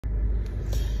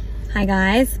Hi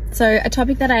guys. So a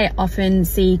topic that I often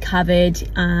see covered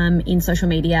in social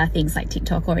media, things like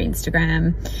TikTok or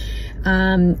Instagram,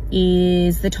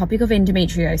 is the topic of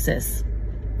endometriosis.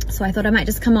 So I thought I might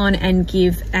just come on and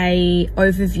give a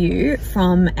overview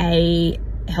from a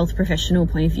health professional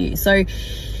point of view. So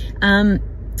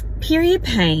period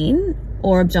pain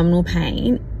or abdominal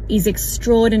pain is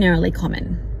extraordinarily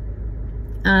common.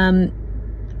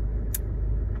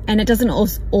 And it doesn't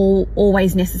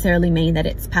always necessarily mean that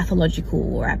it's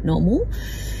pathological or abnormal.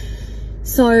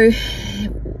 So,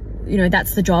 you know,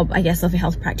 that's the job, I guess, of a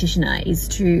health practitioner, is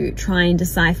to try and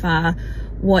decipher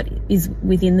what is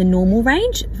within the normal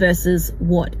range versus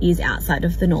what is outside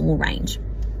of the normal range.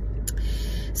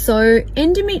 So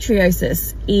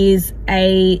endometriosis is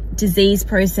a disease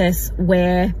process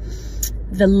where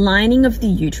the lining of the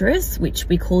uterus, which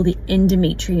we call the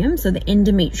endometrium, so the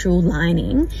endometrial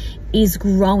lining, is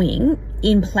growing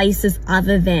in places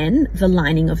other than the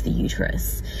lining of the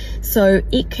uterus. So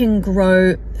it can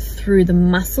grow through the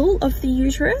muscle of the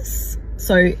uterus.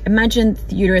 So imagine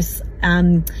the uterus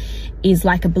is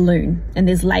like a balloon, and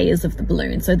there's layers of the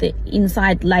balloon. So the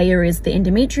inside layer is the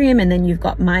endometrium, and then you've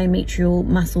got myometrial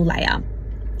muscle layer.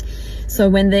 So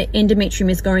when the endometrium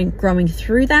is growing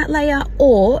through that layer,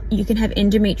 or you can have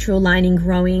endometrial lining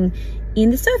growing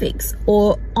in the cervix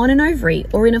or on an ovary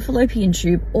or in a fallopian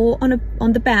tube or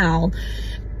on the bowel.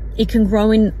 It can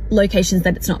grow in locations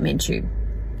that it's not meant to.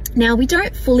 Now, we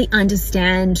don't fully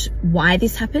understand why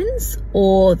this happens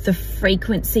or the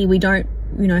frequency. We don't,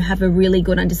 have a really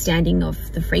good understanding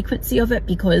of the frequency of it,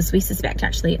 because we suspect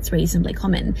actually it's reasonably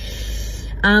common.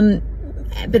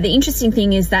 But the interesting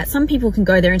thing is that some people can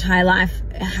go their entire life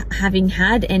having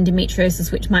had endometriosis,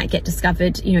 which might get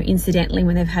discovered, incidentally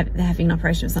when they're having an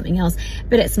operation or something else,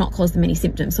 but it's not caused them any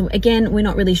symptoms. So again, we're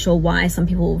not really sure why some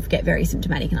people get very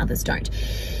symptomatic and others don't.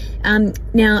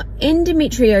 Now,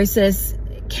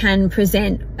 endometriosis can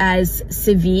present as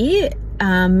severe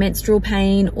menstrual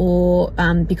pain, or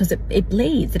because it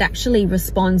bleeds. It actually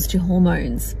responds to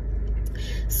hormones.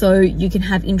 So you can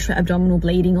have intra-abdominal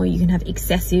bleeding, or you can have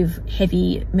excessive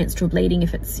heavy menstrual bleeding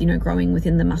if it's, growing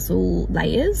within the muscle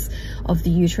layers of the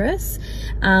uterus.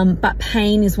 But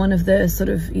pain is one of the sort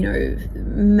of,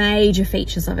 major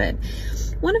features of it.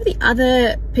 One of the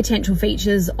other potential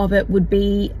features of it would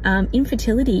be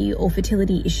infertility or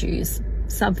fertility issues,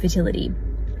 subfertility,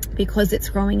 because it's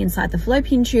growing inside the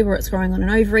fallopian tube or it's growing on an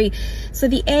ovary. So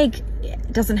the egg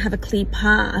doesn't have a clear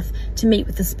path to meet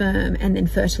with the sperm and then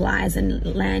fertilize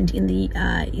and land in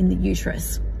the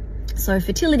uterus. So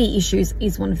fertility issues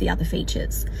is one of the other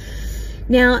features.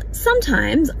 Now,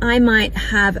 sometimes I might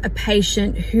have a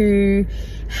patient who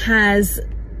has,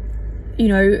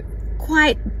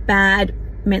 quite bad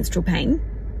menstrual pain,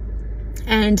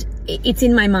 and it's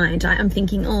in my mind. I'm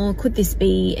thinking, oh, could this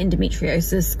be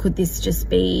endometriosis? Could this just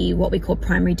be what we call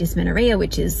primary dysmenorrhea,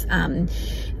 which is,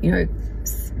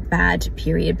 bad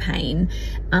period pain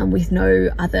with no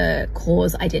other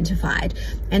cause identified?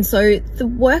 And so the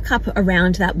workup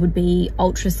around that would be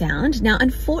ultrasound. Now,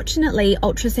 unfortunately,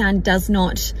 ultrasound does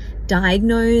not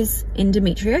diagnose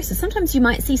endometriosis. Sometimes you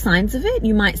might see signs of it.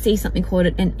 You might see something called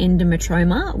an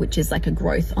endometrioma, which is like a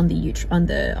growth on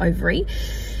the ovary,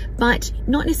 but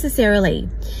not necessarily.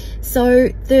 So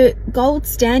the gold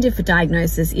standard for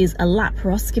diagnosis is a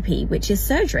laparoscopy, which is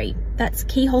surgery. That's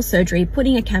keyhole surgery,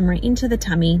 putting a camera into the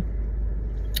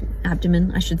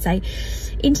abdomen, I should say,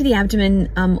 into the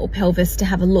abdomen or pelvis to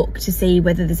have a look to see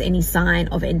whether there's any sign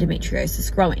of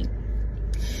endometriosis growing.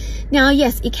 Now,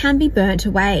 yes, it can be burnt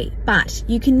away, but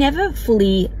you can never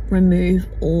fully remove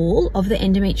all of the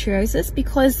endometriosis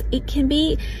because it can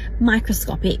be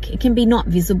microscopic. It can be not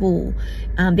visible.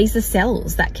 These are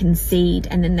cells that can seed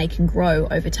and then they can grow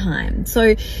over time.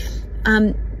 So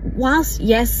whilst,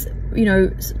 yes,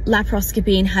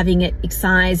 laparoscopy and having it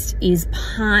excised is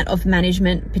part of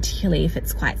management, particularly if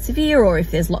it's quite severe or if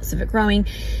there's lots of it growing,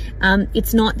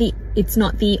 it's not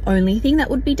the only thing that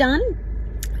would be done.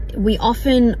 We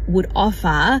often would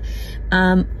offer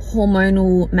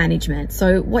hormonal management.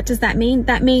 So what does that mean?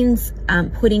 That means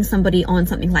putting somebody on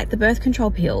something like the birth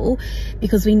control pill,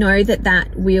 because we know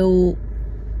that will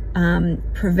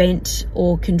prevent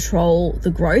or control the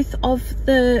growth of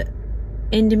the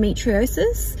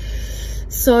endometriosis.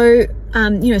 So,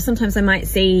 sometimes I might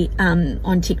see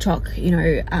on TikTok,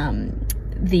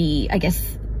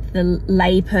 the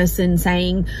lay person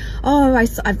saying, oh,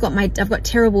 I've got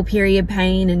terrible period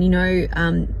pain,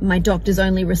 and my doctor's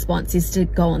only response is to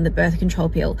go on the birth control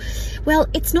pill. Well,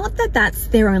 it's not that that's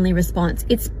their only response.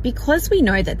 It's because we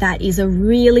know that is a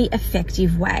really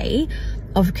effective way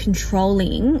of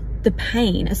controlling the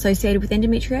pain associated with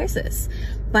endometriosis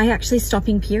by actually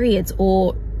stopping periods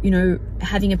or you know,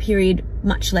 having a period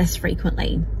much less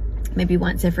frequently, maybe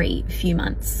once every few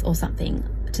months or something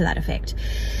to that effect.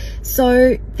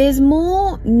 So there's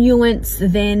more nuance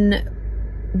than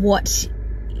what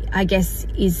I guess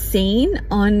is seen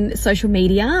on social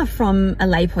media from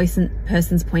a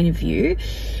person's point of view.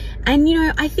 And, you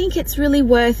know, I think it's really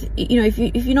worth, you know, if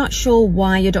you're not sure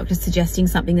why your doctor's suggesting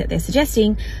something that they're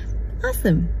suggesting, ask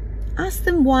them. Ask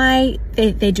them why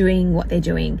they're doing what they're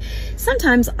doing.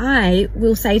 Sometimes I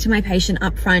will say to my patient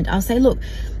up front, I'll say, look,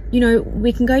 you know,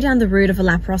 we can go down the route of a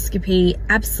laparoscopy,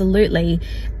 absolutely.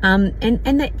 And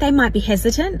they might be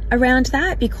hesitant around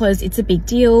that because it's a big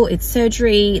deal, it's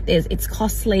surgery, it's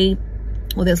costly,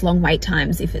 or there's long wait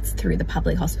times if it's through the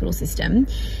public hospital system.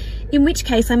 In which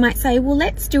case I might say, well,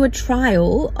 let's do a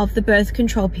trial of the birth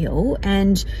control pill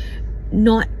and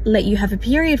not let you have a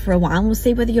period for a while, and we'll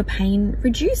see whether your pain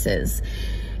reduces.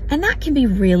 And that can be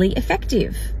really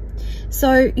effective.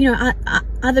 So, you know,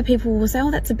 other people will say,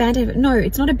 oh, that's a band-aid. No,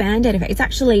 it's not a band-aid effect. It's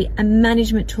actually a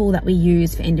management tool that we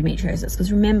use for endometriosis.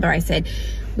 Because remember, I said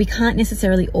we can't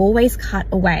necessarily always cut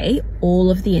away all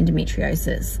of the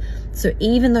endometriosis. So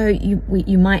even though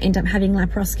you might end up having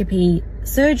laparoscopy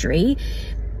surgery,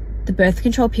 the birth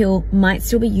control pill might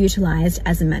still be utilized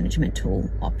as a management tool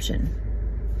option.